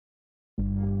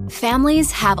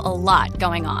Families have a lot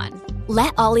going on.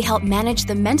 Let Ollie help manage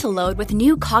the mental load with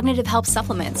new cognitive help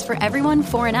supplements for everyone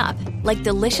 4 and up, like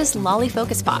delicious Lolly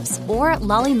Focus Pops or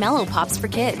Lolly Mellow Pops for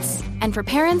kids. And for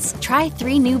parents, try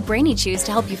 3 new Brainy Chews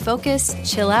to help you focus,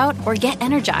 chill out, or get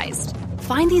energized.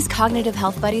 Find these cognitive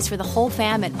health buddies for the whole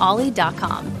fam at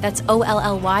ollie.com. That's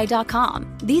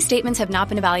OLLY.com. These statements have not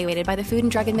been evaluated by the Food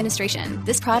and Drug Administration.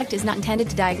 This product is not intended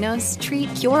to diagnose,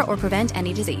 treat, cure, or prevent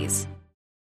any disease.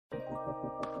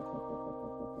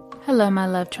 Hello, my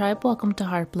love tribe. Welcome to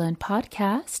Heart Blend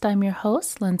Podcast. I'm your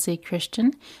host, Lindsay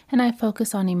Christian, and I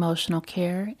focus on emotional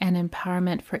care and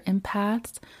empowerment for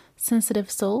empaths,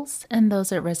 sensitive souls, and those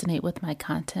that resonate with my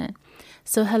content.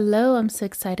 So hello, I'm so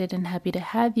excited and happy to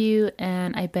have you,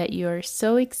 and I bet you're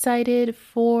so excited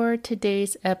for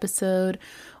today's episode,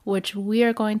 which we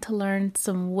are going to learn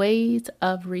some ways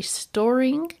of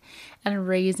restoring and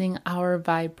raising our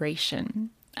vibration.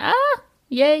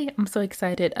 Yay, I'm so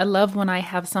excited. I love when I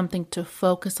have something to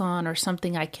focus on or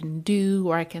something I can do,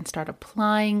 or I can start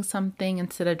applying something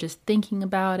instead of just thinking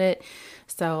about it.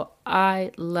 So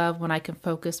I love when I can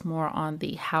focus more on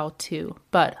the how to.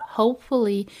 But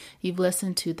hopefully you've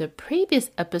listened to the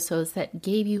previous episodes that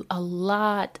gave you a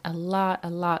lot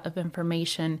of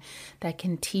information that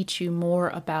can teach you more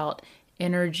about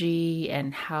energy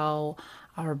and how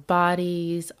our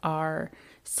bodies are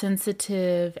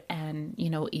sensitive and,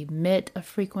 emit a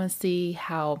frequency,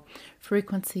 how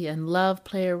frequency and love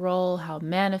play a role, how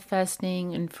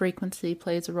manifesting and frequency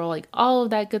plays a role, like all of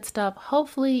that good stuff.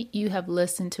 Hopefully you have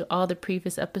listened to all the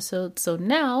previous episodes. So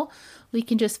now we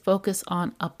can just focus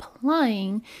on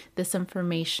applying this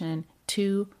information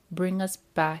to bring us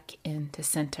back into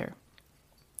center.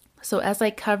 So as I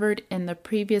covered in the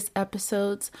previous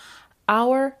episodes,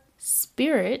 our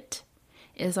spirit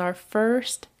is our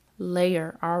first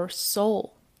layer, our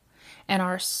soul. And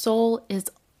our soul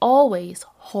is always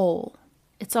whole.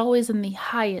 It's always in the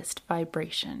highest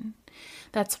vibration.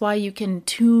 That's why you can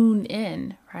tune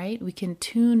in, right? We can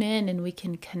tune in and we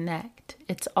can connect.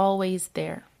 It's always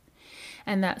there.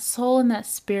 And that soul and that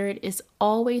spirit is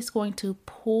always going to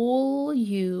pull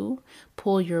your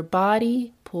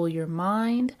body, pull your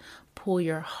mind, pull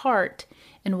your heart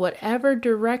in whatever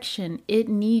direction it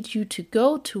needs you to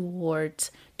go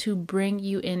towards to bring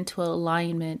you into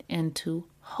alignment and to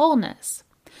wholeness.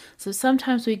 So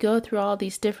sometimes we go through all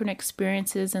these different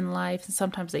experiences in life, and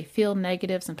sometimes they feel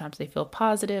negative, sometimes they feel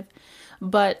positive.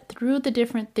 But through the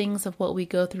different things of what we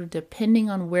go through, depending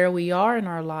on where we are in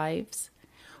our lives,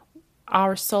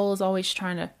 our soul is always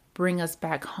trying to bring us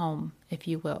back home, if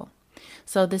you will.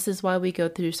 So this is why we go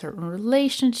through certain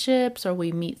relationships or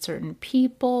we meet certain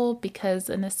people, because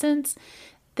in a sense,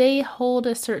 they hold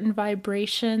a certain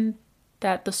vibration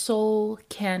that the soul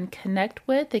can connect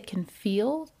with, it can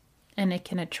feel, and it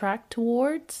can attract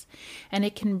towards, and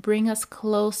it can bring us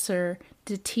closer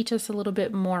to teach us a little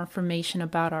bit more information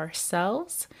about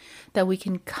ourselves, that we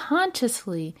can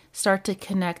consciously start to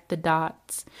connect the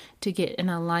dots to get in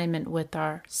alignment with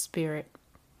our spirit.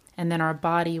 And then our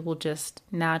body will just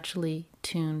naturally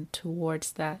tune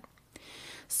towards that.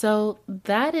 So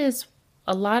that is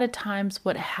a lot of times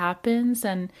what happens,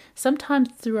 and sometimes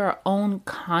through our own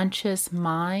conscious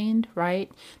mind,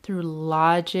 right? Through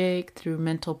logic, through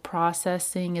mental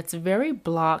processing, it's very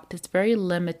blocked, it's very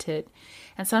limited.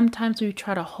 And sometimes we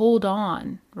try to hold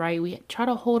on, right? We try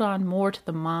to hold on more to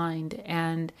the mind,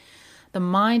 and the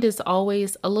mind is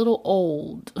always a little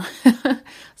old.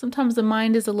 Sometimes the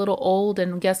mind is a little old,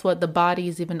 and guess what? The body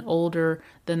is even older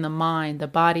than the mind. The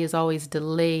body is always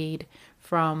delayed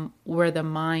from where the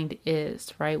mind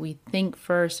is, right? We think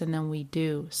first and then we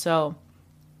do. So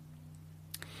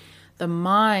the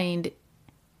mind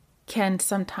can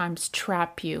sometimes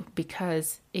trap you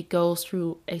because it goes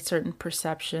through a certain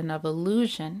perception of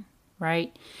illusion,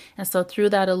 right? And so through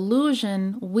that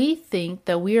illusion, we think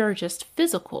that we are just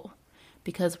physical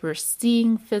because we're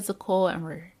seeing physical and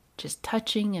we're just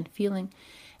touching and feeling.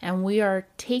 And we are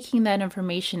taking that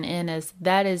information in as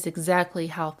that is exactly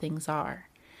how things are.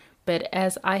 But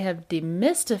as I have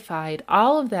demystified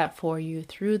all of that for you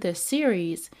through this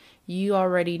series, you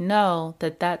already know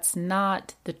that that's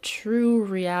not the true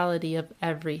reality of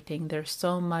everything. There's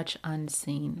so much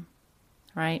unseen,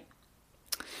 right?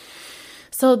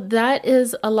 So that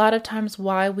is a lot of times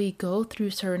why we go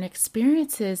through certain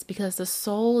experiences, because the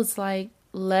soul is like,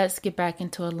 let's get back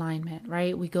into alignment,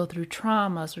 right? We go through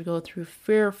traumas, we go through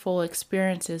fearful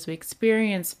experiences, we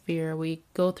experience fear, we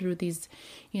go through these,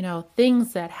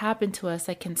 things that happen to us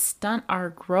that can stunt our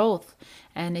growth,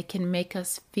 and it can make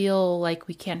us feel like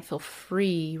we can't feel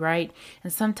free, right?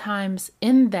 And sometimes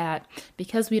in that,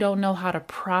 because we don't know how to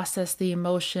process the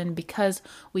emotion, because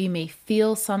we may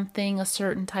feel something a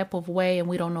certain type of way and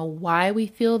we don't know why we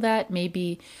feel that,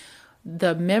 maybe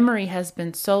the memory has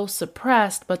been so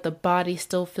suppressed, but the body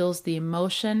still feels the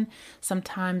emotion.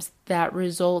 Sometimes that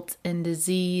results in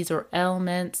disease or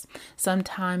ailments.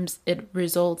 Sometimes it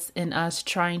results in us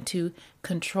trying to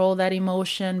control that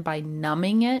emotion by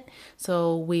numbing it.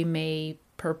 So we may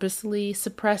purposely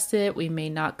suppress it. We may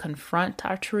not confront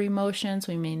our true emotions.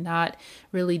 We may not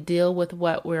really deal with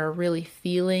what we're really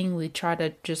feeling. We try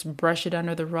to just brush it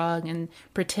under the rug and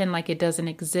pretend like it doesn't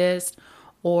exist.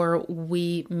 Or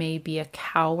we may be a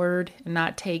coward and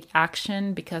not take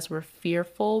action because we're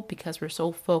fearful, because we're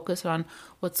so focused on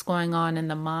what's going on in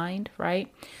the mind,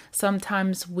 right?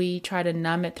 Sometimes we try to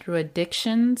numb it through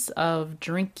addictions of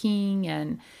drinking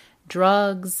and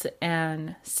drugs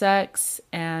and sex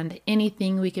and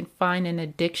anything we can find an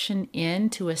addiction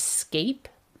in to escape,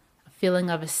 a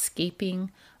feeling of escaping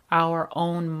our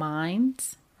own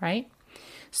minds, right?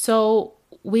 So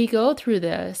we go through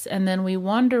this and then we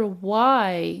wonder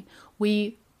why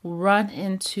we run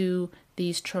into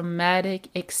these traumatic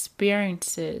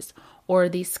experiences or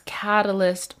these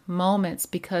catalyst moments,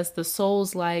 because the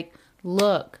soul's like,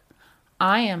 look,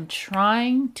 I am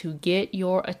trying to get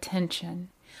your attention.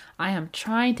 I am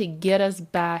trying to get us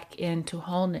back into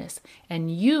wholeness, and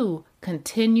you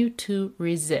continue to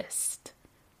resist,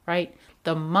 right?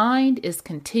 The mind is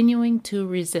continuing to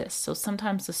resist. So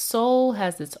sometimes the soul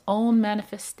has its own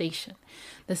manifestation.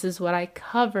 This is what I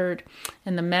covered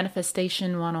in the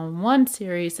Manifestation 101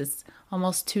 series. It's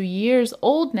almost 2 years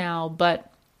old now,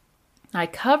 but I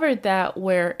covered that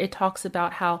where it talks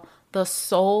about how the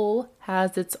soul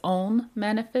has its own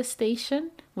manifestation,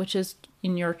 which is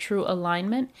in your true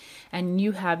alignment, and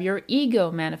you have your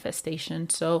ego manifestation.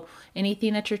 So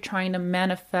anything that you're trying to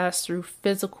manifest through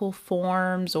physical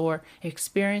forms or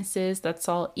experiences, that's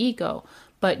all ego.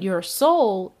 But your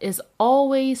soul is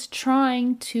always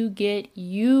trying to get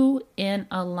you in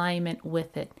alignment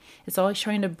with it. It's always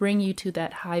trying to bring you to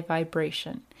that high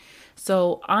vibration.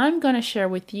 So I'm going to share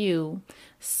with you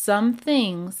some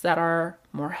things that are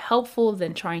more helpful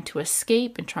than trying to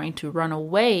escape and trying to run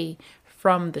away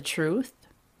from the truth,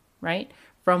 right?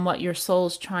 From what your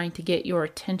soul's trying to get your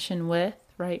attention with,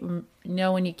 right?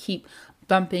 When you keep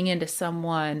bumping into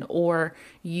someone, or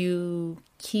you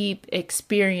keep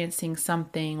experiencing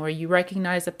something, or you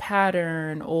recognize a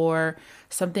pattern, or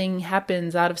something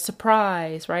happens out of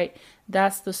surprise, right?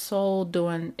 That's the soul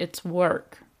doing its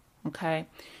work, okay?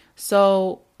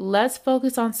 So let's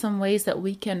focus on some ways that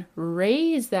we can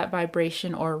raise that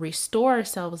vibration or restore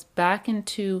ourselves back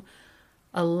into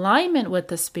alignment with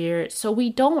the spirit, so we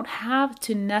don't have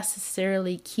to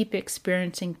necessarily keep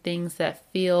experiencing things that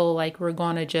feel like we're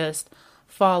going to just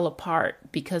fall apart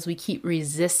because we keep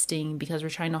resisting, because we're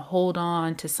trying to hold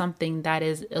on to something that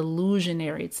is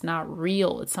illusionary. It's not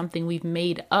real. It's something we've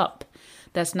made up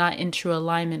that's not in true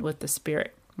alignment with the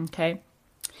spirit. Okay.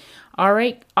 All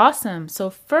right. Awesome. So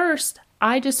first,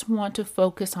 I just want to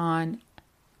focus on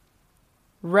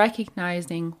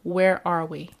recognizing, where are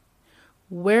we?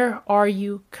 Where are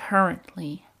you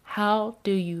currently? How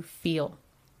do you feel?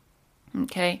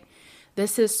 Okay.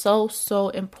 This is so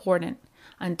important.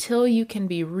 Until you can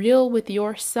be real with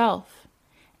yourself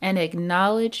and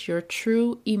acknowledge your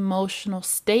true emotional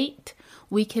state,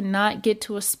 we cannot get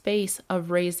to a space of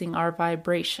raising our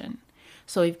vibration.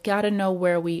 So we've got to know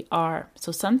where we are.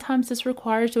 So sometimes this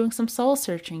requires doing some soul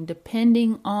searching,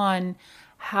 depending on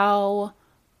how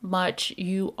much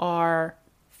you are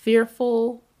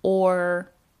fearful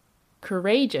or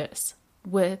courageous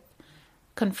with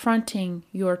confronting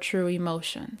your true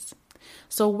emotions.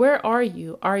 So where are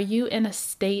you? Are you in a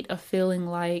state of feeling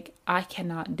like, I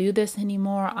cannot do this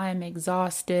anymore? I'm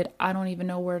exhausted. I don't even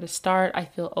know where to start. I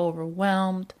feel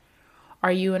overwhelmed.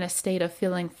 Are you in a state of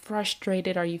feeling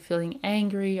frustrated? Are you feeling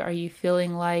angry? Are you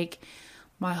feeling like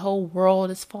my whole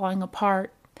world is falling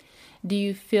apart? Do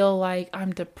you feel like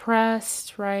I'm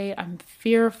depressed, right? I'm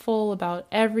fearful about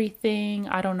everything.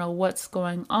 I don't know what's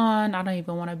going on. I don't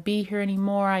even want to be here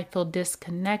anymore. I feel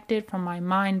disconnected from my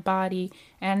mind, body,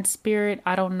 and spirit.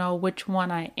 I don't know which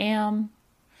one I am,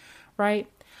 right?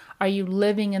 Are you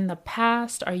living in the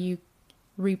past? Are you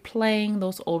replaying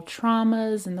those old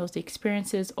traumas and those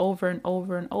experiences over and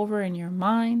over and over in your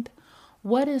mind?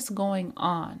 What is going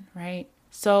on, right?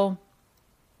 So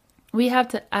we have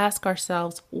to ask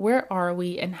ourselves, where are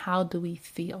we and how do we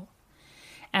feel?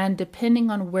 And depending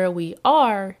on where we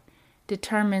are,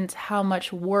 determines how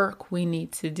much work we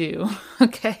need to do.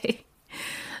 Okay.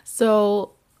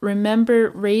 So remember,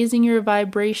 raising your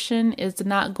vibration is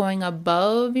not going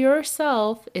above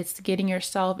yourself. It's getting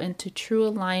yourself into true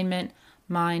alignment,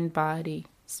 mind, body,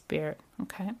 spirit.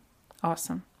 Okay.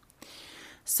 Awesome.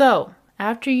 So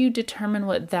after you determine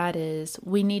what that is,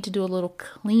 we need to do a little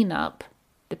cleanup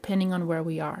depending on where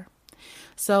we are.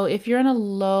 So if you're in a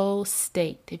low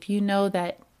state, if you know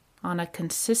that on a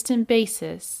consistent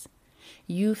basis,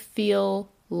 you feel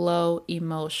low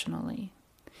emotionally.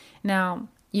 Now,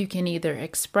 you can either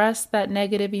express that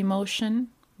negative emotion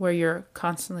where you're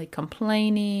constantly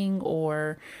complaining,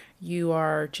 or you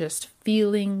are just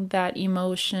feeling that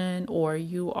emotion, or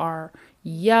you are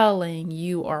yelling,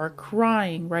 you are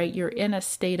crying, right? You're in a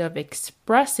state of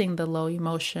expressing the low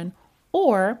emotion,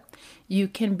 or you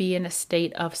can be in a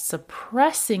state of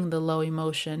suppressing the low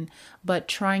emotion, but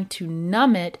trying to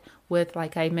numb it with,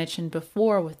 like I mentioned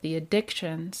before, with the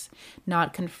addictions,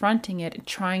 not confronting it and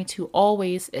trying to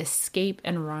always escape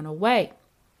and run away.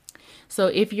 So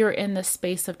if you're in the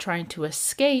space of trying to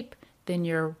escape, then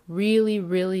you're really,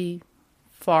 really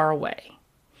far away.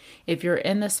 If you're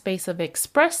in the space of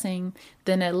expressing,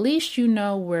 then at least you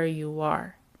know where you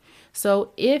are.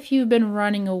 So if you've been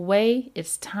running away,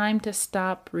 it's time to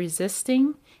stop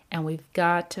resisting, and we've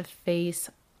got to face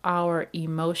our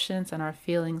emotions and our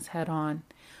feelings head on.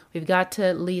 We've got to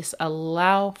at least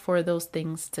allow for those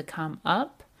things to come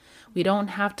up. We don't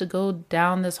have to go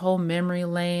down this whole memory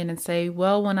lane and say,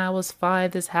 well, when I was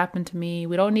 5, this happened to me.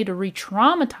 We don't need to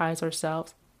re-traumatize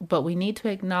ourselves, but we need to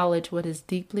acknowledge what is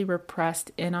deeply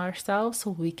repressed in ourselves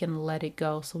so we can let it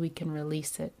go, so we can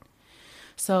release it.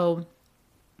 So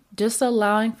just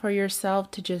allowing for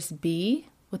yourself to just be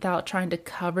without trying to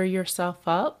cover yourself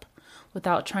up,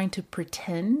 without trying to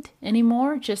pretend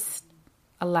anymore, just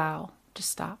allow.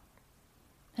 Just stop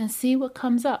and see what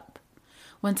comes up.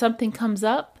 When something comes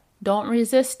up, don't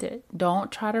resist it.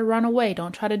 Don't try to run away.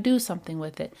 Don't try to do something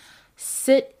with it.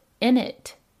 Sit in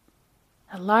it.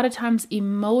 A lot of times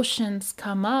emotions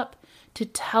come up to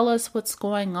tell us what's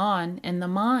going on in the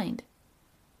mind,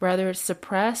 whether it's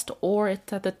suppressed or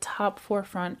it's at the top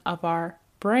forefront of our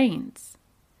brains.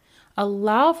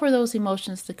 Allow for those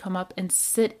emotions to come up and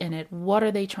sit in it. What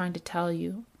are they trying to tell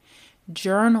you?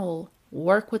 Journal.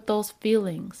 Work with those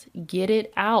feelings. Get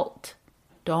it out.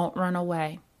 Don't run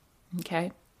away.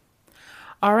 Okay?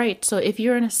 All right. So if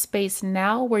you're in a space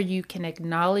now where you can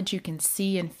acknowledge, you can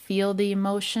see and feel the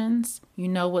emotions, you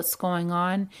know what's going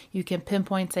on, you can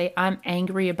pinpoint, say, I'm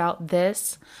angry about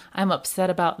this, I'm upset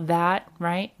about that,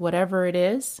 right? Whatever it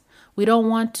is. We don't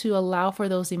want to allow for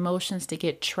those emotions to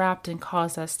get trapped and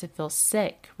cause us to feel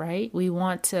sick, right? We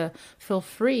want to feel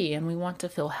free and we want to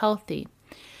feel healthy.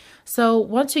 So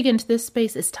once you get into this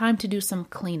space, it's time to do some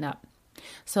cleanup.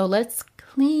 So let's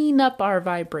clean up our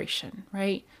vibration,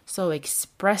 right? So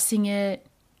expressing it,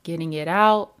 getting it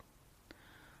out,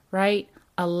 right?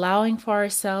 Allowing for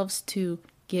ourselves to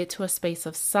get to a space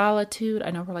of solitude.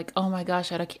 I know we're like, oh my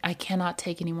gosh, I cannot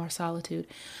take any more solitude.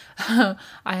 I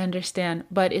understand,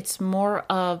 but it's more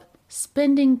of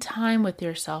spending time with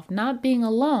yourself, not being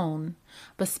alone,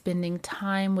 but spending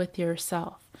time with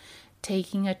yourself,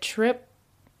 taking a trip,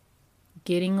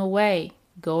 getting away,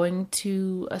 going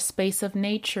to a space of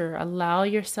nature. Allow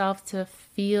yourself to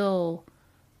feel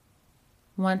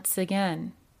once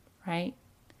again, right?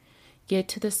 Get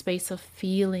to the space of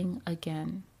feeling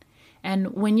again.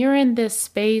 And when you're in this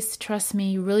space, trust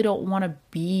me, you really don't want to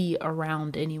be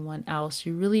around anyone else.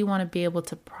 You really want to be able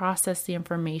to process the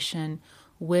information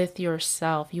with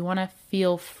yourself. You want to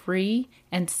feel free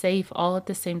and safe all at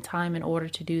the same time in order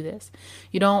to do this.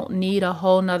 You don't need a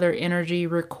whole nother energy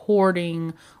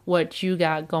recording what you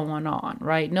got going on,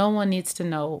 right? No one needs to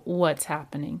know what's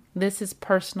happening. This is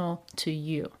personal to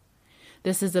you.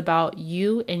 This is about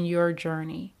you and your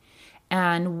journey.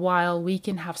 And while we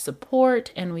can have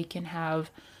support and we can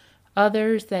have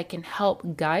others that can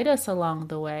help guide us along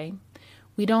the way,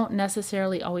 we don't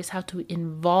necessarily always have to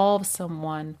involve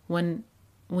someone when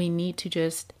we need to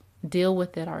just deal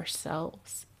with it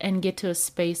ourselves and get to a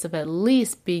space of at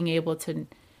least being able to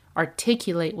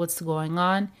articulate what's going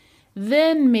on.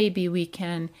 Then maybe we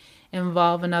can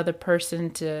involve another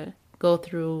person to go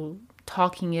through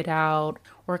talking it out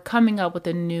or coming up with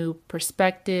a new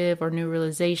perspective or new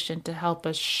realization to help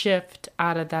us shift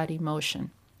out of that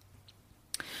emotion.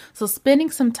 So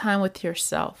spending some time with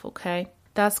yourself, okay?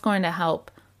 That's going to help.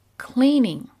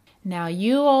 Cleaning. Now,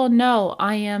 you all know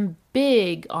I am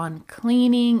big on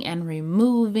cleaning and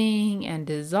removing and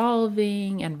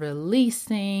dissolving and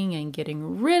releasing and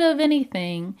getting rid of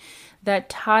anything that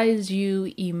ties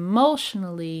you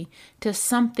emotionally to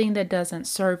something that doesn't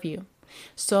serve you.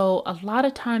 So a lot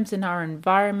of times in our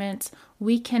environments,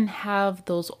 we can have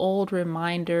those old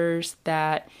reminders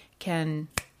that can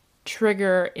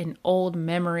trigger an old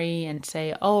memory and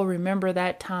say, oh, remember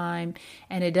that time,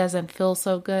 and it doesn't feel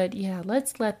so good. Yeah,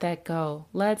 let's let that go.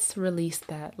 Let's release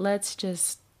that. Let's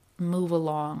just move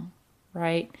along,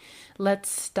 right? Let's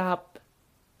stop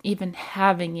even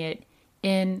having it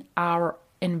in our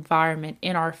environment,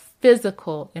 in our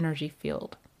physical energy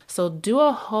field. So do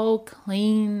a whole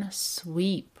clean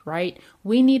sweep, right?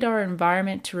 We need our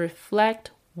environment to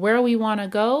reflect where we want to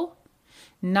go,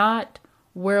 not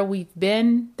where we've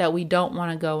been that we don't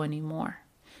want to go anymore.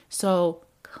 So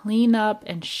clean up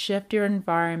and shift your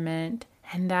environment,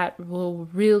 and that will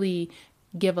really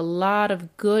give a lot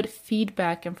of good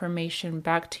feedback information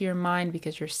back to your mind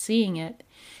because you're seeing it,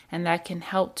 and that can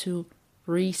help to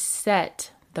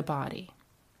reset the body.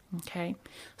 Okay,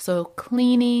 so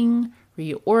cleaning,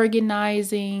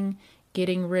 reorganizing,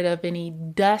 getting rid of any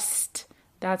dust,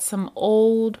 that's some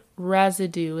old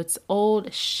residue. It's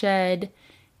old shed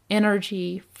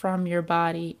energy from your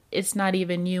body. It's not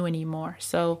even you anymore.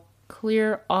 So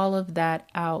clear all of that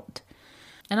out.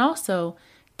 And also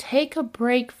take a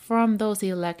break from those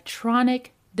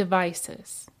electronic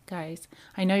devices. Guys,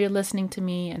 I know you're listening to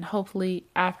me, and hopefully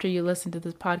after you listen to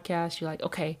this podcast, you're like,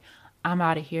 okay, I'm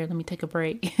out of here. Let me take a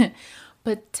break.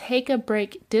 But take a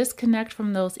break, disconnect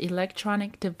from those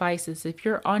electronic devices. If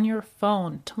you're on your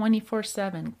phone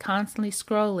 24/7, constantly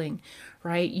scrolling,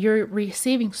 right? You're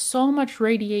receiving so much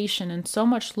radiation and so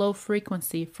much low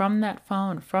frequency from that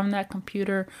phone, from that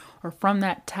computer, or from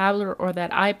that tablet or that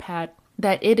iPad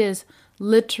that it is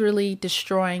literally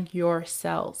destroying your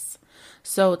cells.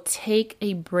 So take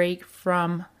a break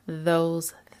from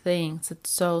those things.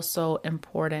 It's so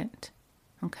important.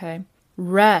 Okay?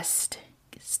 Rest.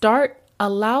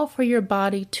 Allow for your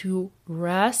body to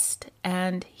rest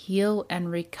and heal and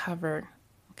recover.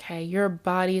 Okay, your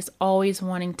body is always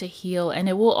wanting to heal, and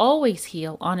it will always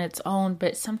heal on its own,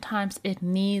 but sometimes it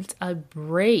needs a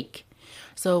break.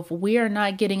 So if we are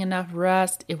not getting enough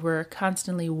rest, if we're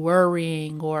constantly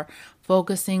worrying or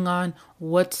focusing on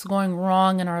what's going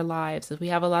wrong in our lives, if we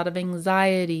have a lot of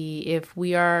anxiety, if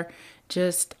we are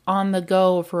just on the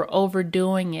go, if we're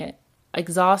overdoing it,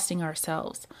 exhausting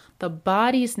ourselves, the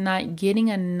body's not getting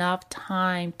enough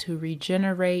time to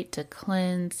regenerate, to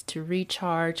cleanse, to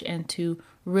recharge, and to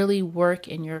really work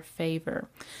in your favor.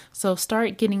 So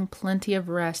start getting plenty of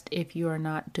rest if you are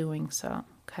not doing so,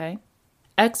 okay?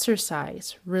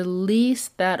 Exercise. Release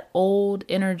that old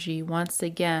energy once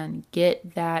again.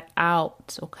 Get that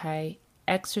out, okay?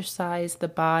 Exercise the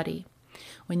body.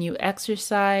 When you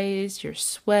exercise, you're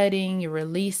sweating, you're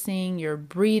releasing, you're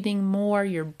breathing more,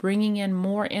 you're bringing in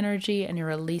more energy, and you're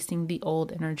releasing the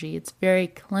old energy. It's very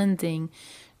cleansing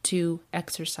to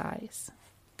exercise,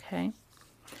 okay?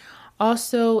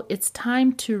 Also, it's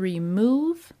time to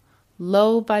remove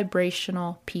low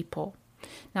vibrational people.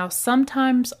 Now,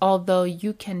 sometimes, although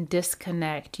you can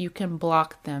disconnect, you can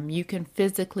block them, you can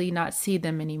physically not see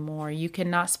them anymore, you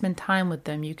cannot spend time with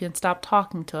them, you can stop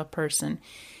talking to a person,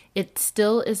 it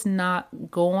still is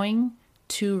not going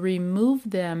to remove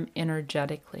them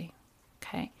energetically,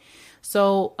 okay?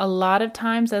 So a lot of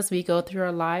times as we go through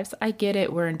our lives, I get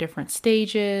it, we're in different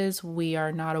stages, we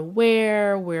are not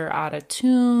aware, we're out of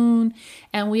tune,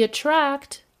 and we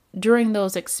attract during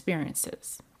those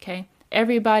experiences, okay?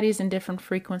 Everybody's in different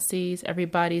frequencies,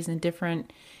 everybody's in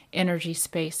different energy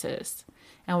spaces,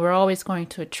 and we're always going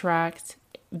to attract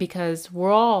because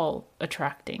we're all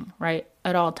attracting, right?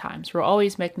 At all times. We're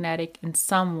always magnetic in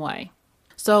some way.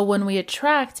 So when we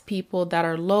attract people that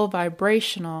are low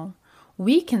vibrational,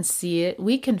 we can see it,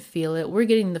 we can feel it, we're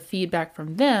getting the feedback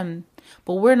from them,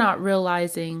 but we're not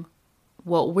realizing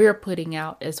what we're putting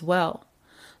out as well.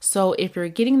 So if you're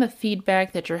getting the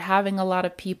feedback that you're having a lot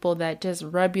of people that just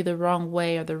rub you the wrong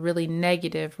way or they're really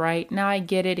negative, right? Now I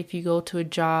get it, if you go to a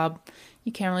job,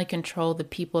 you can't really control the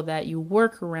people that you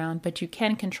work around, but you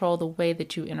can control the way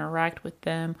that you interact with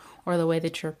them or the way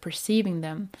that you're perceiving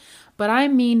them. But I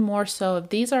mean more so if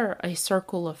these are a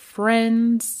circle of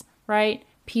friends, right?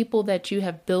 People that you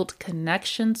have built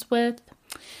connections with.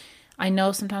 I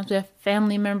know sometimes we have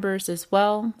family members as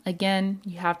well. Again,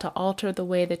 you have to alter the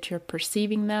way that you're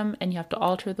perceiving them, and you have to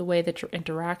alter the way that you're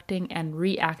interacting and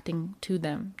reacting to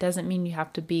them. Doesn't mean you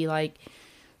have to be like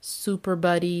super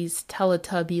buddies,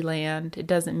 Teletubby land. It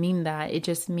doesn't mean that. It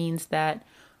just means that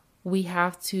we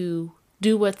have to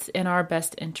do what's in our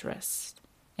best interest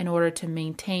in order to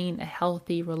maintain a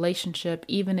healthy relationship,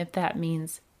 even if that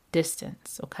means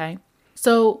distance, okay?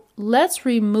 So let's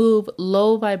remove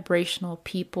low vibrational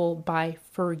people by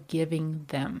forgiving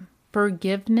them.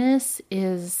 Forgiveness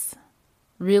is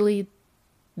really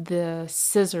the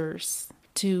scissors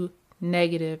to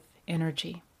negative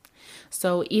energy.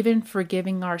 So even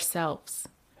forgiving ourselves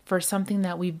for something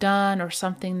that we've done or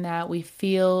something that we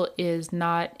feel is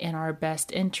not in our best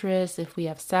interest, if we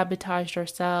have sabotaged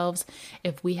ourselves,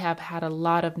 if we have had a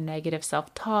lot of negative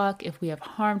self-talk, if we have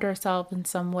harmed ourselves in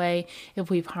some way, if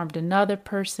we've harmed another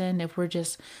person, if we're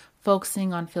just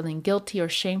focusing on feeling guilty or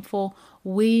shameful,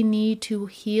 we need to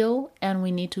heal and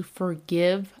we need to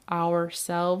forgive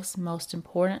ourselves. Most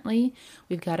importantly,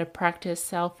 we've got to practice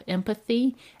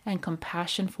self-empathy and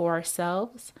compassion for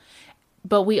ourselves.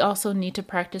 But we also need to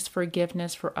practice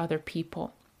forgiveness for other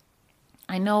people.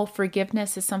 I know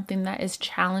forgiveness is something that is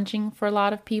challenging for a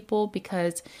lot of people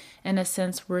because in a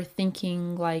sense we're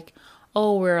thinking like,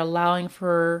 oh, we're allowing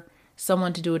for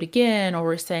someone to do it again, or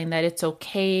we're saying that it's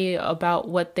okay about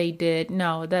what they did.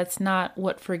 No, that's not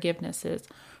what forgiveness is.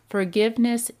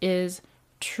 Forgiveness is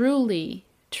truly,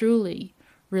 truly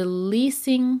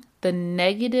releasing the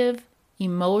negative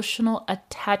emotional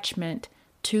attachment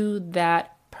to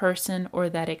that person or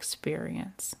that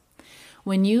experience.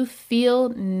 When you feel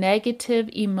negative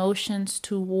emotions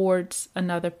towards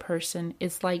another person,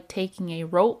 it's like taking a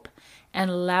rope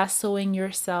and lassoing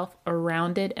yourself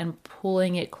around it and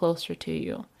pulling it closer to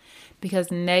you.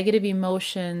 Because negative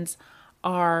emotions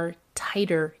are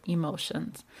tighter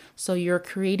emotions. So you're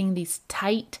creating these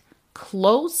tight,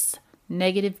 close,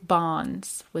 negative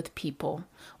bonds with people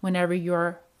whenever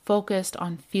you're focused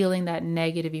on feeling that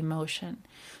negative emotion.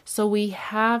 So we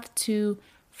have to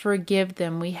forgive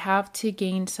them. We have to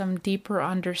gain some deeper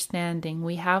understanding.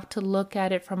 We have to look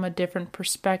at it from a different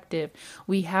perspective.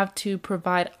 We have to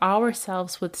provide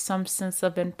ourselves with some sense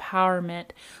of empowerment.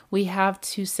 We have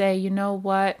to say, you know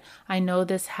what? I know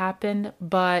this happened,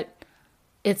 but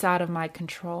it's out of my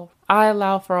control. I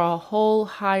allow for a whole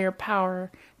higher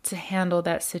power to handle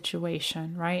that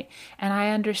situation, right? And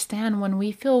I understand when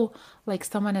we feel like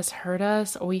someone has hurt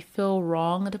us or we feel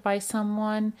wronged by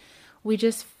someone, we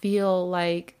just feel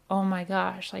like, oh my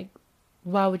gosh, like,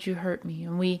 why would you hurt me?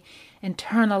 And we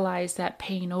internalize that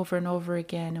pain over and over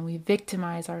again and we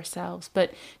victimize ourselves.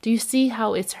 But do you see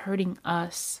how it's hurting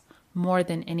us more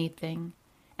than anything?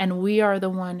 And we are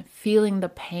the one feeling the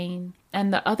pain.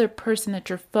 And the other person that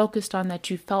you're focused on,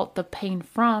 that you felt the pain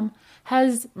from,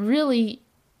 has really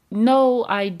no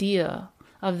idea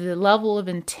of the level of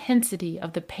intensity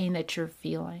of the pain that you're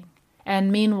feeling.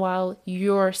 And meanwhile,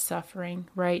 you're suffering,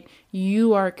 right?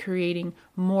 You are creating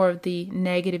more of the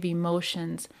negative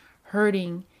emotions,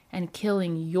 hurting and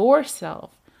killing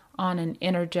yourself on an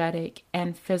energetic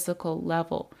and physical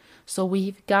level. So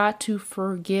we've got to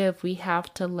forgive. We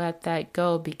have to let that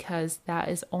go because that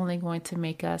is only going to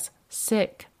make us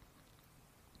sick.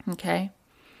 Okay?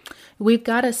 We've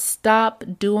got to stop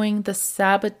doing the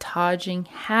sabotaging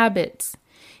habits.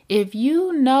 If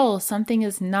you know something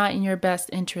is not in your best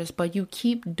interest, but you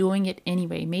keep doing it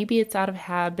anyway, maybe it's out of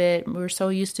habit, we're so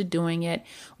used to doing it,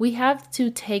 we have to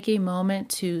take a moment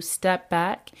to step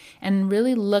back and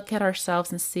really look at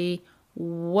ourselves and see,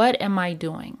 what am I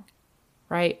doing,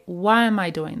 right? Why am I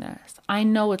doing this? I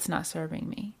know it's not serving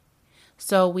me.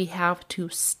 So we have to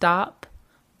stop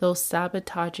those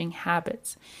sabotaging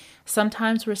habits.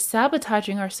 Sometimes we're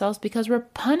sabotaging ourselves because we're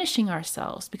punishing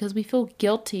ourselves, because we feel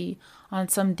guilty on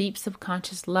some deep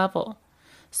subconscious level.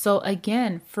 So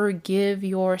again, forgive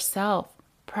yourself.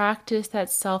 Practice that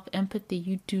self-empathy.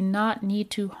 You do not need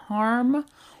to harm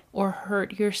or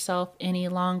hurt yourself any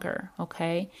longer,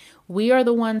 okay? We are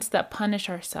the ones that punish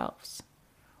ourselves.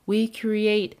 We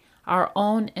create our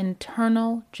own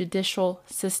internal judicial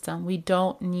system. We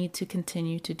don't need to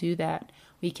continue to do that.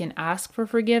 We can ask for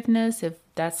forgiveness if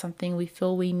that's something we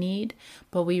feel we need,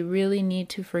 but we really need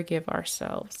to forgive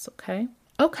ourselves, okay?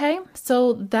 Okay,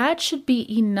 so that should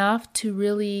be enough to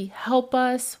really help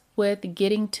us with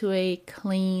getting to a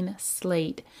clean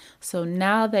slate. So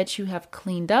now that you have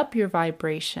cleaned up your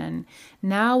vibration,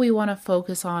 now we want to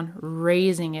focus on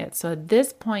raising it. So at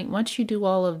this point, once you do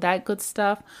all of that good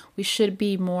stuff, we should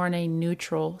be more in a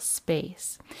neutral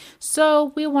space.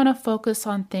 So we want to focus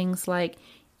on things like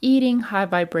eating high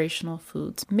vibrational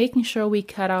foods, making sure we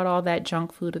cut out all that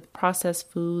junk food, processed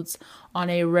foods on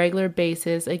a regular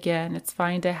basis. Again, it's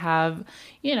fine to have,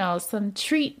 some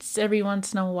treats every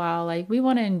once in a while. Like, we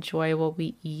want to enjoy what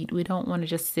we eat. We don't want to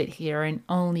just sit here and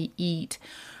only eat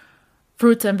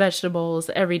fruits and vegetables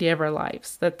every day of our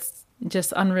lives. That's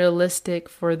just unrealistic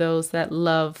for those that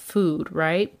love food,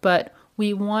 right? But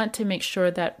we want to make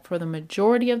sure that for the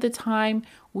majority of the time,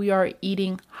 we are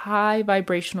eating high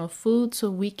vibrational food so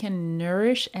we can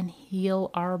nourish and heal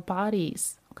our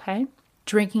bodies, okay?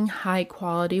 Drinking high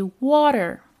quality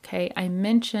water, okay? I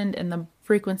mentioned in the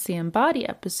frequency and body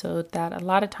episode that a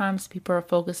lot of times people are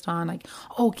focused on like,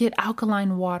 oh, get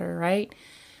alkaline water, right?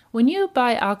 When you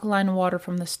buy alkaline water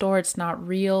from the store, it's not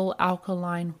real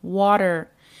alkaline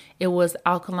water. It was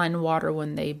alkaline water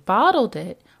when they bottled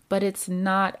it, but it's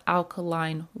not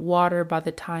alkaline water by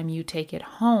the time you take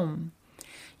it home.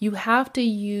 You have to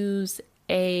use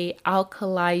a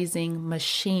alkalizing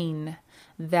machine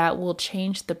that will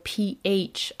change the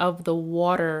pH of the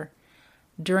water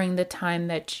during the time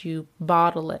that you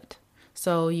bottle it.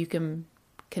 So you can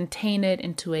contain it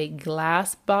into a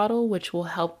glass bottle, which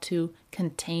will help to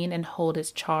contain and hold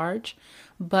its charge.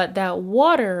 But that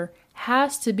water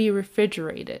has to be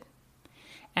refrigerated.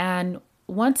 And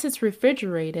once it's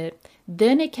refrigerated,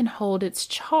 then it can hold its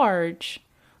charge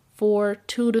for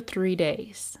 2 to 3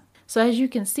 days. So as you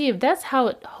can see, if that's how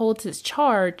it holds its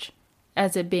charge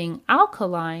as it being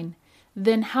alkaline,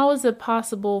 then how is it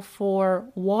possible for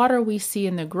water we see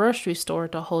in the grocery store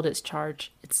to hold its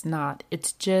charge? It's not.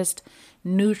 It's just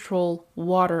neutral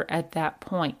water at that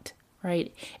point,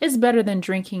 right? It's better than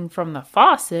drinking from the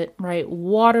faucet, right?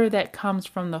 Water that comes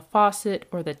from the faucet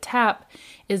or the tap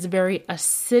is very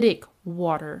acidic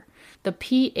water. The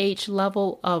pH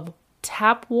level of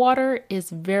tap water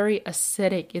is very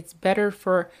acidic. It's better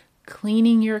for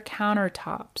cleaning your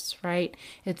countertops, right?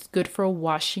 It's good for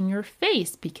washing your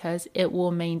face because it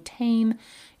will maintain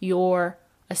your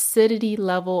acidity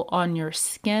level on your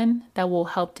skin that will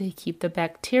help to keep the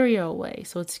bacteria away.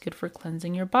 So it's good for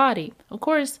cleansing your body. Of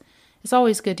course, it's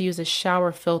always good to use a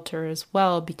shower filter as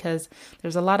well because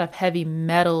there's a lot of heavy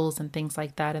metals and things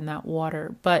like that in that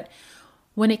water. But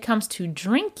when it comes to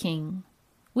drinking,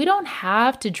 we don't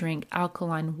have to drink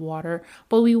alkaline water,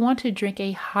 but we want to drink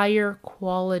a higher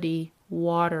quality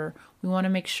water. We want to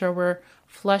make sure we're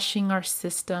flushing our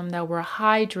system, that we're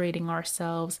hydrating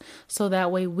ourselves, so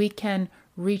that way we can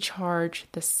recharge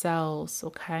the cells,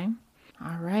 okay?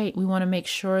 All right, we want to make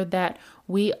sure that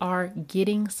we are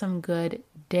getting some good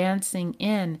dancing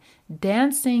in.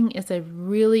 Dancing is a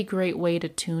really great way to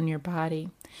tune your body.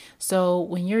 So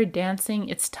when you're dancing,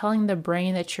 it's telling the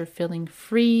brain that you're feeling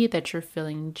free, that you're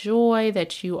feeling joy,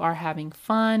 that you are having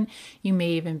fun. You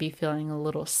may even be feeling a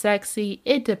little sexy.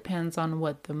 It depends on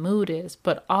what the mood is,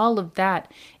 but all of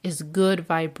that is good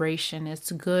vibration.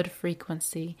 It's good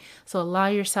frequency. So allow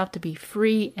yourself to be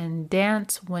free and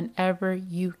dance whenever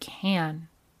you can.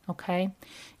 Okay.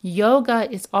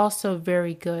 Yoga is also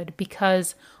very good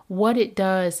because what it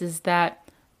does is that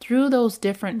through those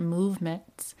different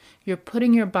movements, you're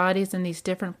putting your bodies in these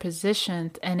different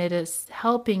positions, and it is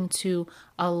helping to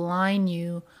align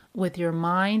you with your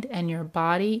mind and your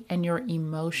body and your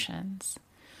emotions.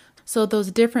 So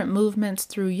those different movements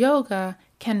through yoga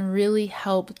can really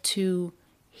help to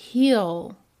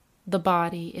heal the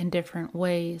body in different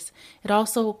ways. It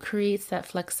also creates that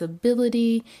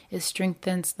flexibility, it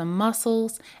strengthens the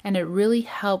muscles, and it really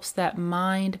helps that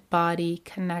mind-body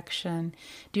connection.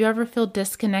 Do you ever feel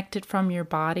disconnected from your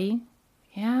body?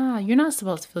 Yeah, you're not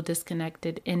supposed to feel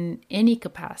disconnected in any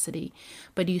capacity,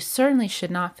 but you certainly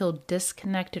should not feel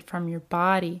disconnected from your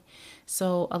body.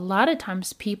 So a lot of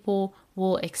times people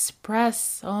will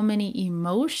express so many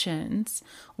emotions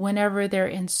whenever they're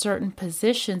in certain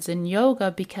positions in yoga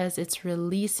because it's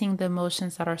releasing the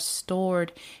emotions that are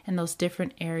stored in those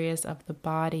different areas of the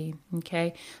body.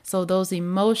 Okay, so those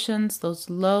emotions, those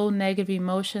low negative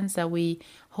emotions that we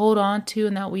hold on to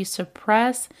and that we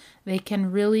suppress, they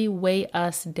can really weigh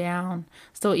us down.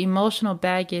 So emotional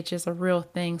baggage is a real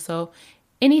thing. So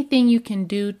anything you can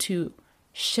do to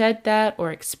shed that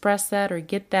or express that or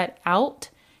get that out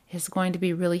is going to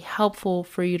be really helpful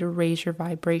for you to raise your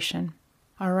vibration.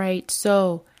 All right,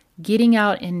 so getting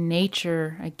out in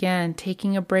nature, again,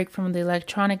 taking a break from the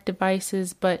electronic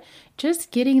devices, but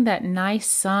just getting that nice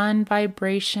sun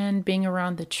vibration, being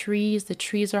around the trees. The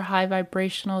trees are high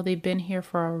vibrational. They've been here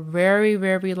for a very,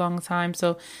 very long time.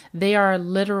 So they are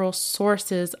literal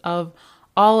sources of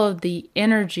all of the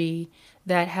energy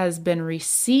that has been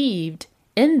received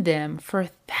in them for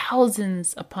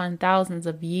thousands upon thousands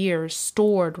of years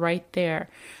stored right there.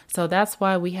 So that's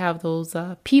why we have those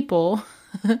people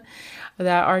that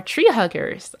are tree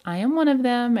huggers. I am one of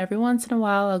them. Every once in a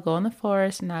while, I'll go in the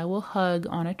forest and I will hug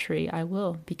on a tree. I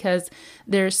will, because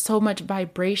there's so much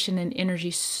vibration and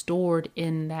energy stored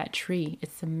in that tree.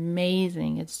 It's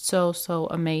amazing. It's so, so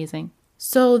amazing.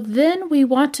 So then we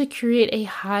want to create a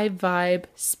high vibe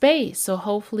space. So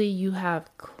hopefully you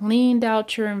have cleaned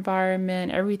out your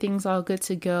environment, everything's all good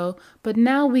to go. But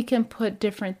now we can put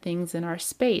different things in our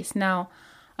space. Now,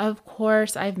 of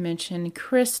course, I've mentioned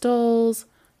crystals,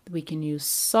 we can use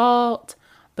salt,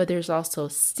 but there's also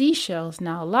seashells.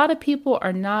 Now, a lot of people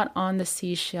are not on the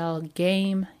seashell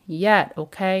game yet,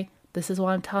 okay? This is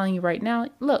what I'm telling you right now.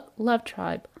 Look, Love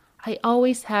Tribe, I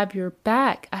always have your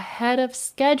back ahead of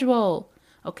schedule.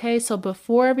 Okay, so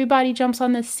before everybody jumps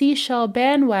on the seashell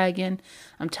bandwagon,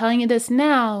 I'm telling you this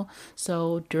now.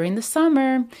 So during the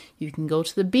summer, you can go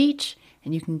to the beach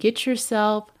and you can get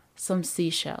yourself some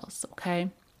seashells,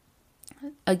 okay?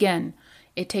 Again,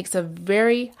 it takes a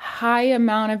very high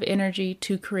amount of energy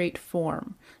to create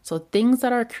form. So things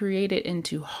that are created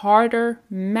into harder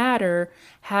matter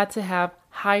had to have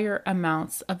higher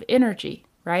amounts of energy,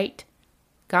 right?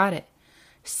 Got it.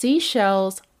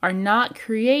 Seashells are not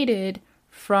created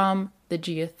from the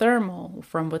geothermal,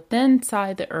 from within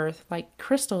inside the earth like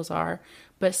crystals are,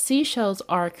 but seashells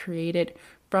are created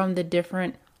from the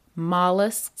different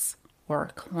mollusks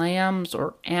or clams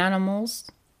or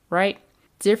animals, right?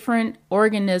 Different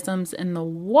organisms in the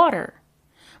water.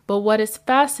 But what is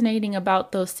fascinating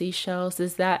about those seashells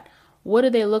is that what do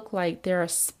they look like? They're a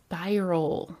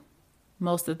spiral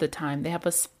most of the time. They have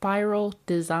a spiral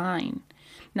design.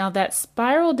 Now that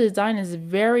spiral design is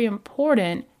very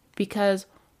important because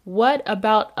what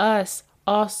about us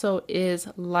also is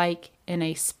like in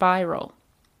a spiral?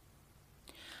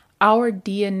 Our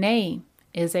DNA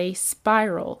is a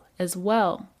spiral as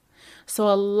well. So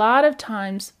a lot of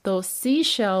times those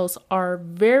seashells are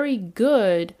very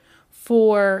good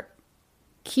for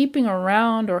keeping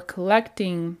around or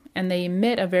collecting, and they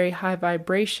emit a very high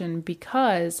vibration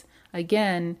because,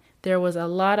 again, there was a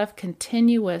lot of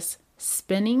continuous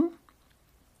spinning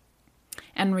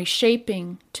and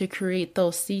reshaping to create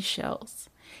those seashells.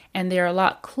 And they're a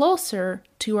lot closer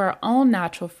to our own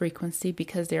natural frequency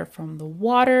because they're from the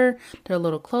water, they're a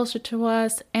little closer to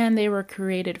us, and they were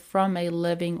created from a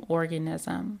living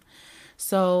organism.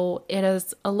 So it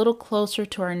is a little closer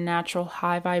to our natural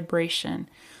high vibration.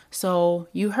 So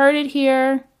you heard it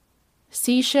here,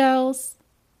 seashells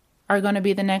are going to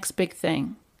be the next big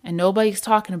thing, and nobody's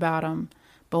talking about them.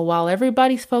 But while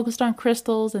everybody's focused on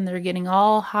crystals and they're getting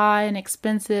all high and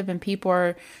expensive and people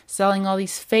are selling all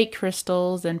these fake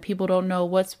crystals and people don't know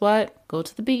what's what, go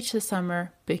to the beach this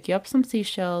summer, pick you up some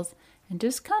seashells and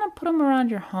just kind of put them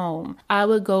around your home. I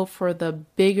would go for the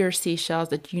bigger seashells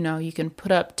that, you can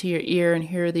put up to your ear and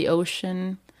hear the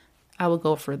ocean. I would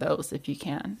go for those if you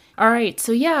can. All right,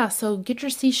 so get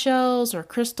your seashells or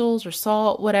crystals or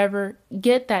salt, whatever.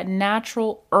 Get that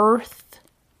natural earth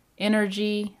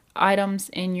energy items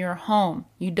in your home.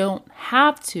 You don't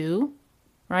have to,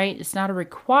 right? It's not a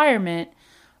requirement,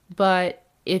 but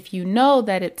if you know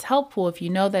that it's helpful, if you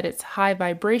know that it's high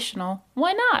vibrational,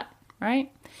 why not,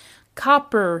 right?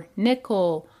 Copper,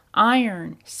 nickel,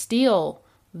 iron, steel,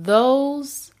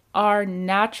 those are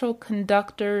natural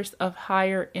conductors of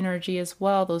higher energy as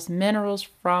well. Those minerals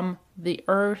from the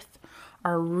earth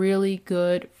are really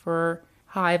good for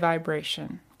high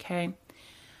vibration, okay?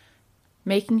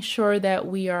 Making sure that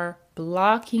we are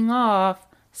blocking off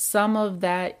some of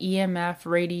that EMF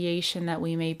radiation that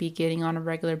we may be getting on a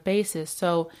regular basis.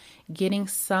 So getting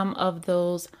some of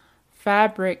those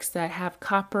fabrics that have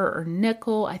copper or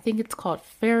nickel, I think it's called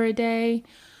Faraday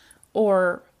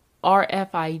or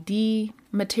RFID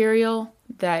material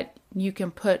that you can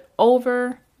put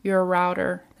over your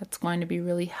router. That's going to be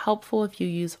really helpful if you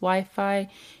use Wi-Fi.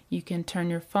 You can turn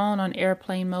your phone on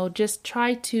airplane mode. Just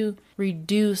try to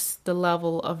reduce the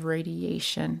level of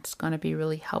radiation. It's going to be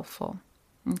really helpful.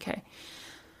 Okay.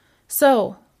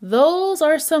 So those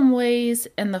are some ways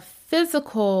in the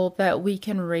physical that we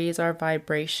can raise our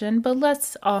vibration, but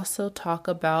let's also talk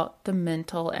about the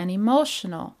mental and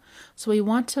emotional. So we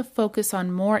want to focus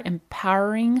on more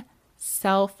empowering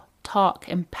self-talk.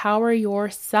 Empower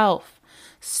yourself.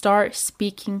 Start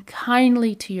speaking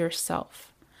kindly to yourself.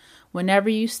 Whenever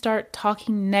you start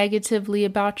talking negatively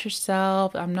about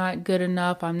yourself, I'm not good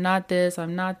enough, I'm not this,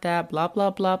 I'm not that, blah, blah,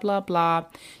 blah, blah, blah,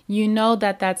 you know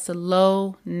that that's a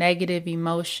low negative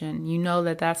emotion. You know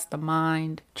that that's the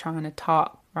mind trying to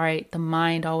talk, right? The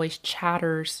mind always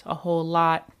chatters a whole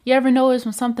lot. You ever notice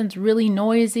when something's really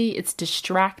noisy, it's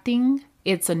distracting,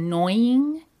 it's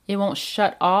annoying, it won't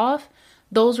shut off?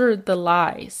 Those are the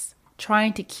lies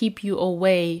trying to keep you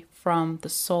away from the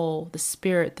soul, the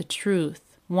spirit, the truth,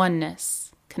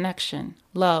 oneness, connection,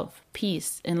 love,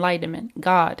 peace, enlightenment,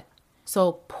 God.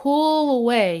 So pull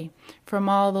away from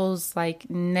all those like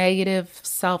negative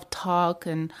self-talk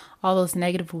and all those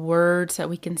negative words that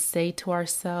we can say to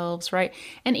ourselves, right?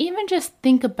 And even just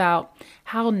think about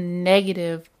how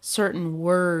negative certain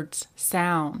words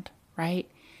sound,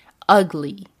 right?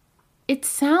 Ugly. It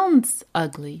sounds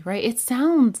ugly, right? It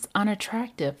sounds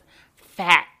unattractive.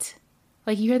 Fat.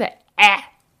 Like you hear that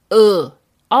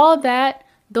all that,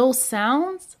 those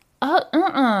sounds,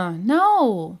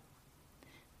 no.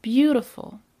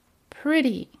 Beautiful,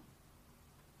 pretty,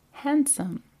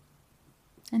 handsome,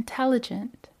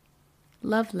 intelligent,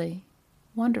 lovely,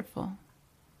 wonderful,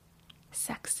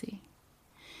 sexy.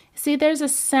 See, there's a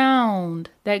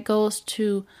sound that goes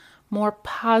to more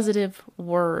positive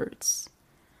words.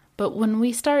 But when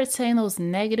we start saying those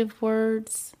negative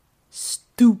words,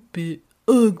 stupid,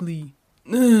 ugly,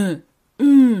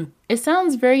 it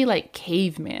sounds very like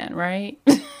caveman, right?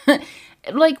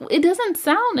 Like, it doesn't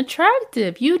sound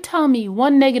attractive. You tell me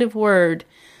one negative word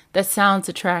that sounds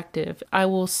attractive. I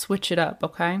will switch it up,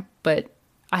 okay? But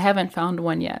I haven't found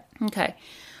one yet. Okay.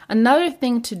 Another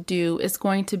thing to do is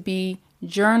going to be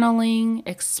journaling,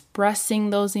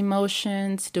 expressing those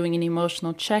emotions, doing an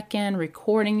emotional check-in,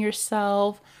 recording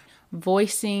yourself,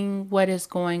 voicing what is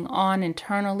going on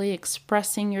internally,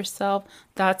 expressing yourself.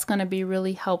 That's going to be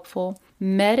really helpful.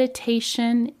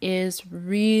 Meditation is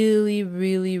really,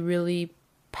 really, really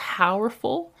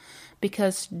powerful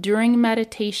because during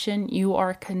meditation, you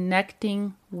are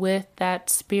connecting with that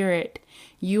spirit.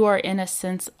 You are in a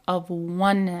sense of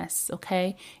oneness,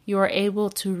 okay? You are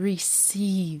able to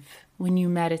receive when you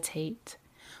meditate.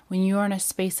 When you are in a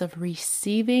space of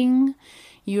receiving,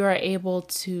 you are able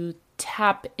to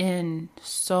tap in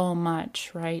so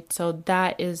much, right? So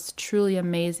that is truly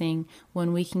amazing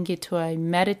when we can get to a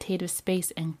meditative space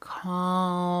and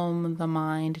calm the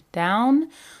mind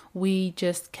down. We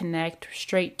just connect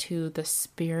straight to the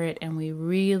spirit and we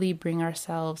really bring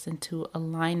ourselves into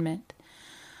alignment.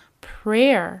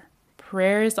 Prayer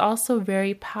is also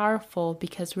very powerful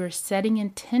because we're setting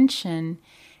intention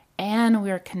and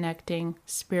we're connecting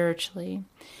spiritually.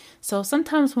 So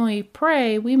sometimes when we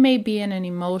pray, we may be in an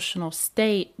emotional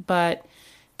state, but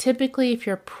typically if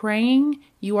you're praying,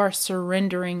 you are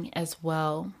surrendering as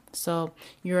well. So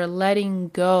you're letting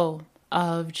go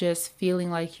of just feeling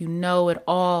like you know it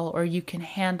all, or you can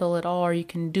handle it all, or you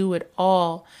can do it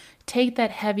all. Take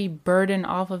that heavy burden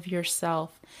off of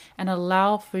yourself and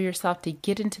allow for yourself to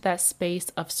get into that space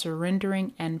of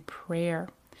surrendering and prayer.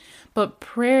 But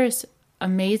prayer is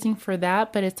amazing for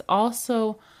that, but it's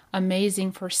also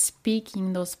amazing for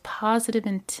speaking those positive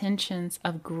intentions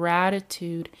of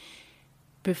gratitude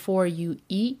before you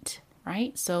eat,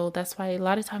 right? So that's why a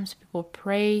lot of times people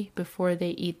pray before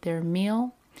they eat their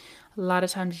meal. A lot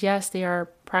of times, yes, they are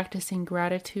practicing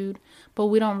gratitude, but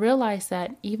we don't realize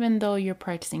that even though you're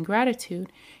practicing gratitude,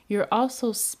 you're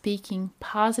also speaking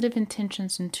positive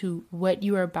intentions into what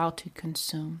you are about to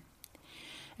consume.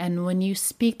 And when you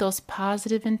speak those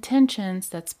positive intentions,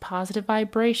 that's positive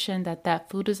vibration that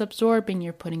food is absorbing,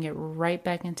 you're putting it right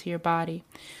back into your body.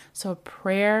 So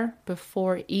prayer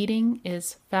before eating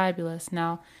is fabulous.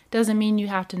 Now, it doesn't mean you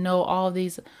have to know all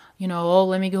these,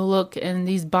 let me go look in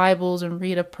these Bibles and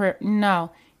read a prayer. No,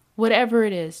 whatever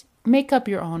it is, make up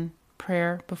your own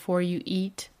prayer before you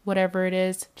eat, whatever it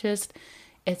is.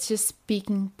 It's just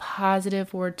speaking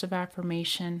positive words of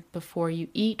affirmation before you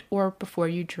eat or before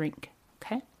you drink.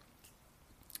 Okay.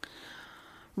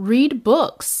 Read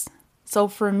books. So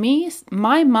for me,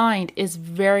 my mind is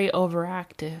very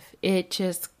overactive. It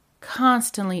just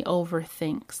constantly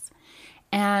overthinks.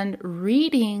 And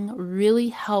reading really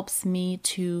helps me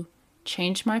to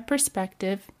change my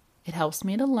perspective. It helps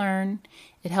me to learn.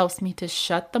 It helps me to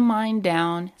shut the mind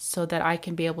down so that I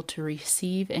can be able to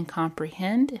receive and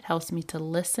comprehend. It helps me to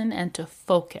listen and to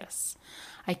focus.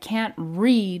 I can't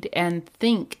read and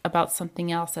think about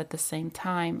something else at the same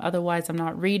time. Otherwise, I'm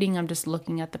not reading, I'm just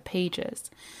looking at the pages.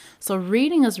 So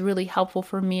reading is really helpful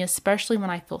for me, especially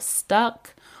when I feel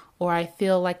stuck or I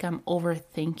feel like I'm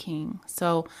overthinking.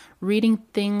 So reading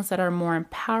things that are more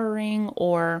empowering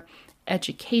or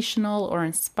educational or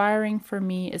inspiring for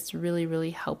me is really,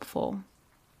 really helpful.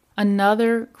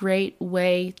 Another great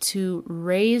way to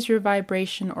raise your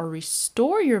vibration or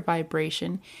restore your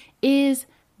vibration is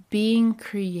being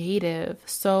creative.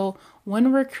 So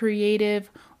when we're creative,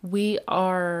 we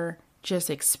are just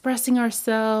expressing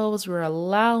ourselves,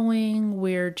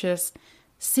 we're just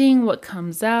seeing what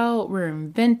comes out, we're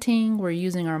inventing, we're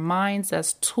using our minds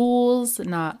as tools,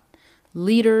 not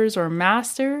leaders or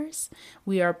masters.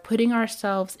 We are putting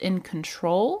ourselves in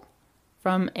control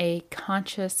from a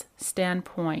conscious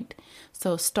standpoint.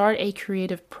 So start a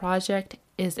creative project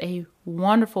is a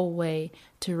wonderful way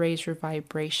to raise your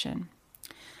vibration.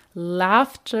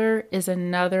 Laughter is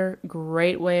another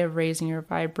great way of raising your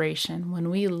vibration. When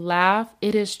we laugh,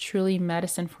 it is truly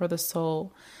medicine for the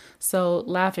soul. So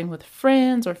laughing with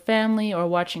friends or family, or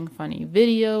watching funny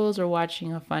videos, or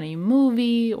watching a funny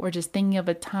movie, or just thinking of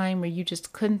a time where you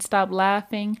just couldn't stop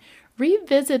laughing,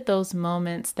 revisit those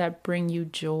moments that bring you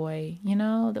joy.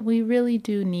 That we really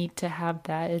do need to have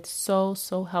that. It's so,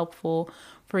 so helpful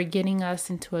for getting us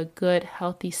into a good,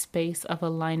 healthy space of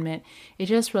alignment. It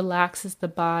just relaxes the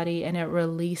body and it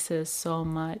releases so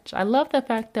much. I love the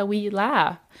fact that we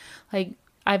laugh. Like,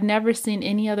 I've never seen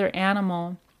any other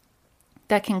animal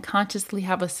that can consciously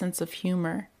have a sense of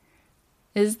humor.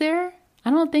 Is there?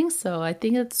 I don't think so. I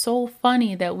think it's so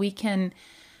funny that we can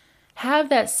have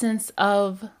that sense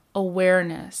of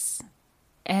awareness.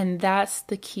 And that's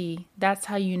the key. That's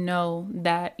how you know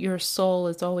that your soul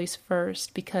is always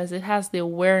first, because it has the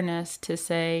awareness to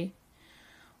say,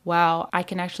 wow, I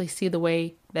can actually see the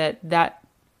way that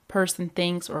person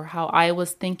thinks, or how I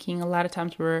was thinking. A lot of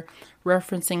times we're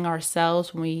referencing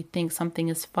ourselves when we think something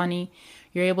is funny.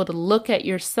 You're able to look at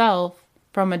yourself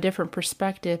from a different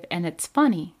perspective, and it's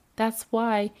funny. That's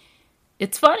why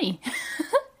it's funny.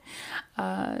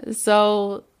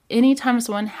 So anytime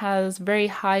someone has very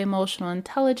high emotional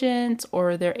intelligence,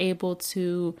 or they're able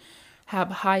to have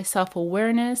high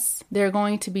self-awareness, they're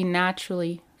going to be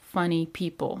naturally funny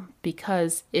people,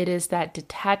 because it is that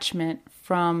detachment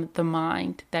from the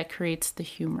mind that creates the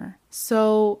humor.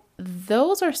 So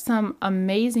those are some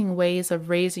amazing ways of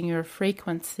raising your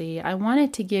frequency. I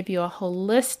wanted to give you a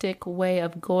holistic way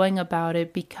of going about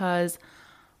it, because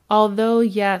although,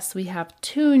 yes, we have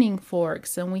tuning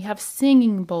forks, and we have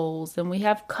singing bowls, and we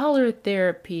have color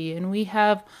therapy, and we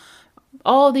have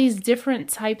all these different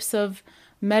types of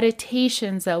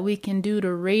meditations that we can do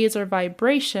to raise our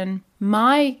vibration,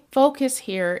 my focus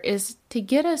here is to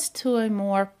get us to a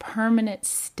more permanent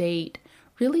state,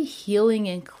 really healing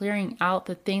and clearing out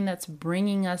the thing that's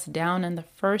bringing us down in the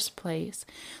first place.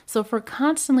 So if we're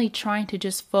constantly trying to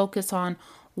just focus on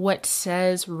what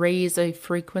says raise a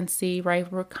frequency,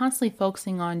 right? We're constantly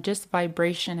focusing on just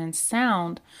vibration and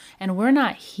sound, and we're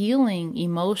not healing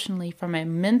emotionally from a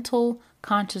mental,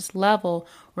 conscious level.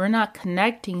 We're not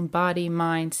connecting body,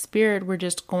 mind, spirit. We're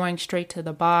just going straight to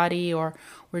the body, or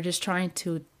we're just trying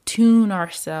to tune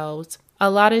ourselves.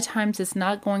 A lot of times it's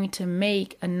not going to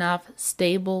make enough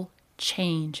stable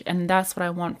change. And that's what I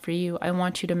want for you. I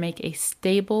want you to make a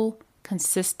stable,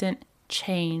 consistent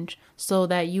change, so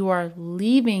that you are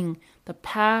leaving the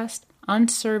past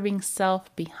unserving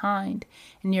self behind,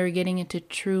 and you're getting into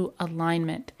true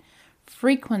alignment.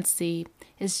 Frequency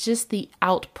is just the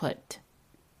output,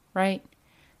 right?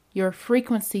 Your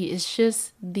frequency is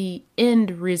just the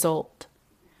end result.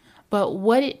 But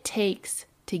what it takes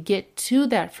to get to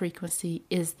that frequency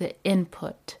is the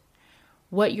input.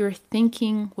 What you're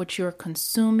thinking, what you're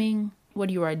consuming, what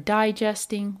you are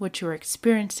digesting, what you're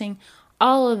experiencing,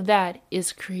 all of that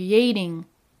is creating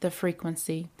the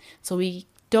frequency. So we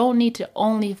don't need to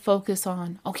only focus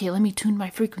on, okay, let me tune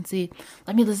my frequency.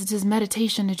 Let me listen to this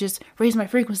meditation to just raise my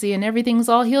frequency and everything's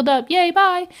all healed up. Yay,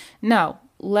 bye. No,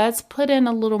 let's put in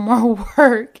a little more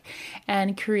work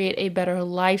and create a better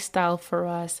lifestyle for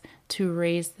us to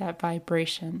raise that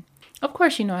vibration. Of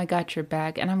course, I got your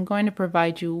back, and I'm going to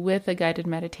provide you with a guided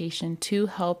meditation to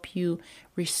help you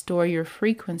restore your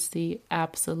frequency,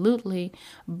 absolutely.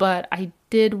 But I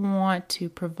did want to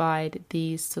provide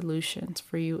these solutions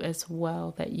for you as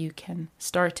well that you can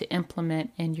start to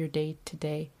implement in your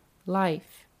day-to-day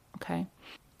life, okay?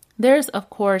 There's, of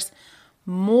course,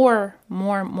 more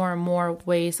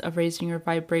ways of raising your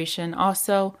vibration.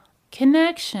 Also,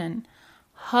 connection,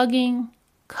 hugging,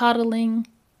 cuddling,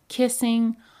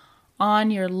 kissing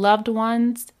on your loved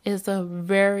ones is a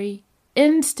very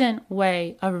instant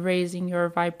way of raising your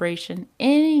vibration.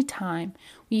 Anytime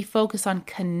we focus on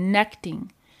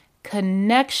connecting,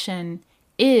 connection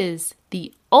is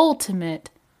the ultimate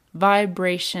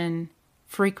vibration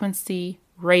frequency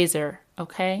raiser,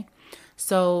 okay?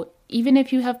 So even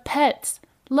if you have pets,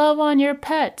 love on your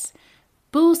pets.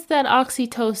 Boost that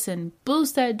oxytocin,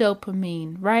 boost that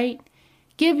dopamine, right?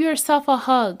 Give yourself a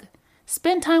hug.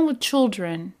 Spend time with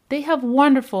children. They have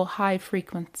wonderful high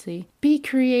frequency. Be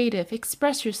creative.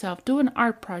 Express yourself. Do an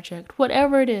art project.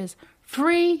 Whatever it is.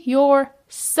 Free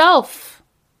yourself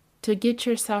to get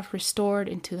yourself restored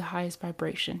into the highest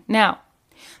vibration. Now,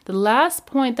 the last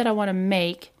point that I want to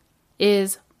make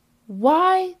is,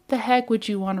 why the heck would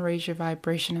you want to raise your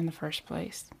vibration in the first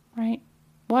place, right?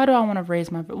 Why do I want to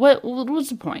raise my... What's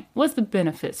the point? What's the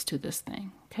benefits to this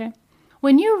thing, okay?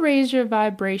 When you raise your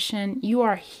vibration, you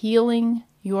are healing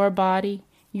your body,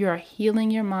 You are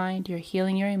healing your mind, you're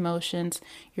healing your emotions,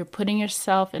 you're putting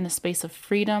yourself in a space of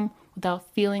freedom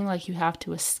without feeling like you have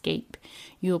to escape.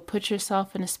 You will put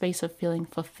yourself in a space of feeling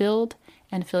fulfilled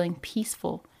and feeling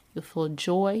peaceful. You'll feel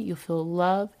joy, you'll feel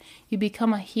love. You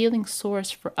become a healing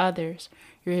source for others.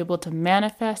 You're able to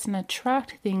manifest and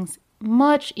attract things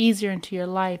much easier into your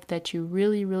life that you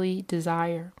really, really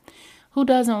desire. Who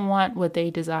doesn't want what they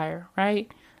desire,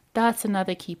 right? That's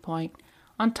another key point.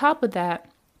 On top of that,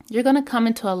 you're going to come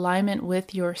into alignment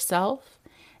with yourself,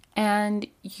 and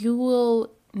you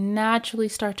will naturally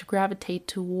start to gravitate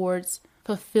towards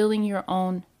fulfilling your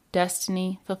own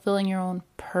destiny, fulfilling your own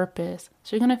purpose.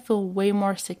 So you're going to feel way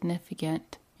more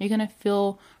significant. You're going to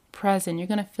feel present. You're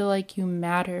going to feel like you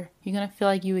matter. You're going to feel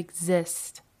like you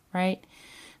exist, right?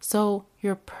 So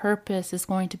your purpose is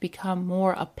going to become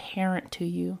more apparent to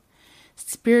you.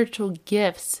 Spiritual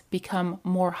gifts become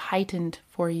more heightened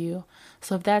for you.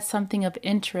 So if that's something of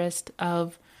interest,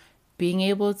 of being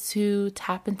able to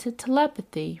tap into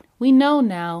telepathy, we know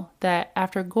now that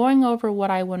after going over what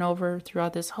I went over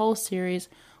throughout this whole series,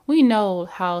 we know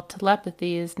how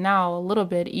telepathy is now a little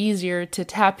bit easier to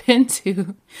tap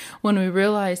into when we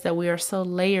realize that we are so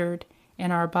layered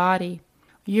in our body.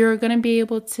 You're going to be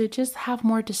able to just have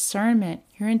more discernment.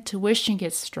 Your intuition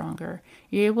gets stronger.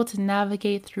 You're able to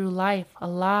navigate through life a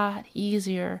lot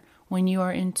easier when you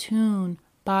are in tune,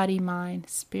 body, mind,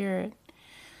 spirit.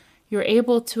 You're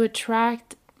able to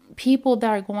attract people that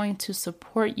are going to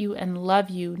support you and love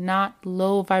you, not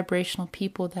low vibrational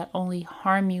people that only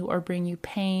harm you or bring you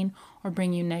pain or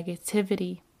bring you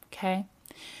negativity, okay?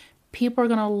 People are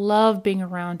going to love being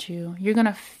around you. You're going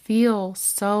to feel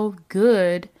so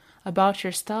good about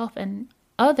yourself and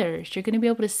others. You're going to be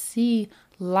able to see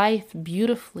life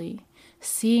beautifully.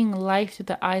 Seeing life through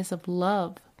the eyes of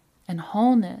love and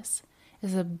wholeness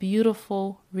is a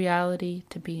beautiful reality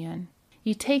to be in.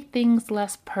 You take things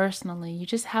less personally. You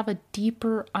just have a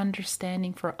deeper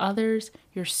understanding for others,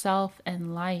 yourself,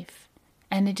 and life.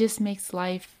 And it just makes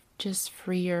life just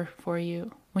freer for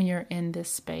you when you're in this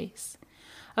space.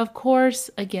 Of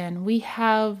course, again, we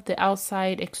have the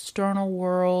outside external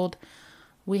world.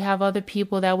 We have other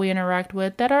people that we interact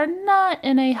with that are not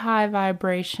in a high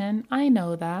vibration. I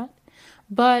know that.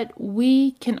 But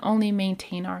we can only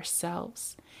maintain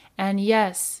ourselves. And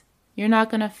yes, you're not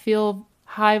going to feel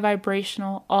high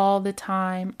vibrational all the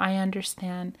time. I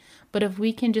understand. But if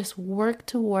we can just work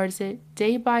towards it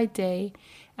day by day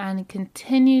and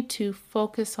continue to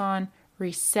focus on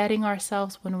resetting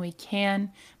ourselves when we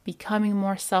can, becoming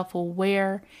more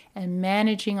self-aware and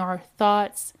managing our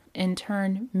thoughts, in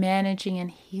turn managing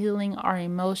and healing our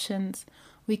emotions,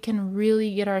 we can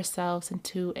really get ourselves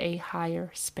into a higher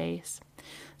space.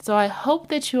 So I hope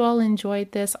that you all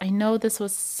enjoyed this. I know this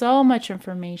was so much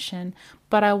information,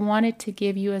 but I wanted to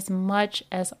give you as much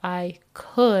as I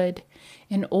could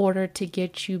in order to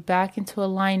get you back into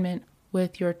alignment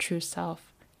with your true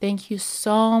self. Thank you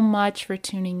so much for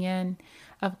tuning in.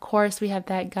 Of course, we have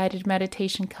that guided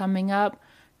meditation coming up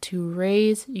to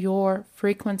raise your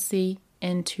frequency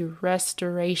into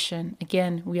restoration.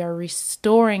 Again, we are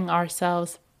restoring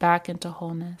ourselves back into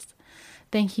wholeness.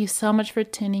 Thank you so much for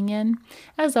tuning in.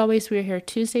 As always, we are here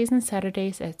Tuesdays and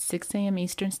Saturdays at 6 a.m.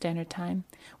 Eastern Standard Time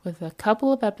with a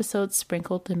couple of episodes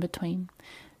sprinkled in between.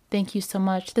 Thank you so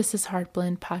much. This is Heart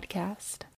Blend Podcast.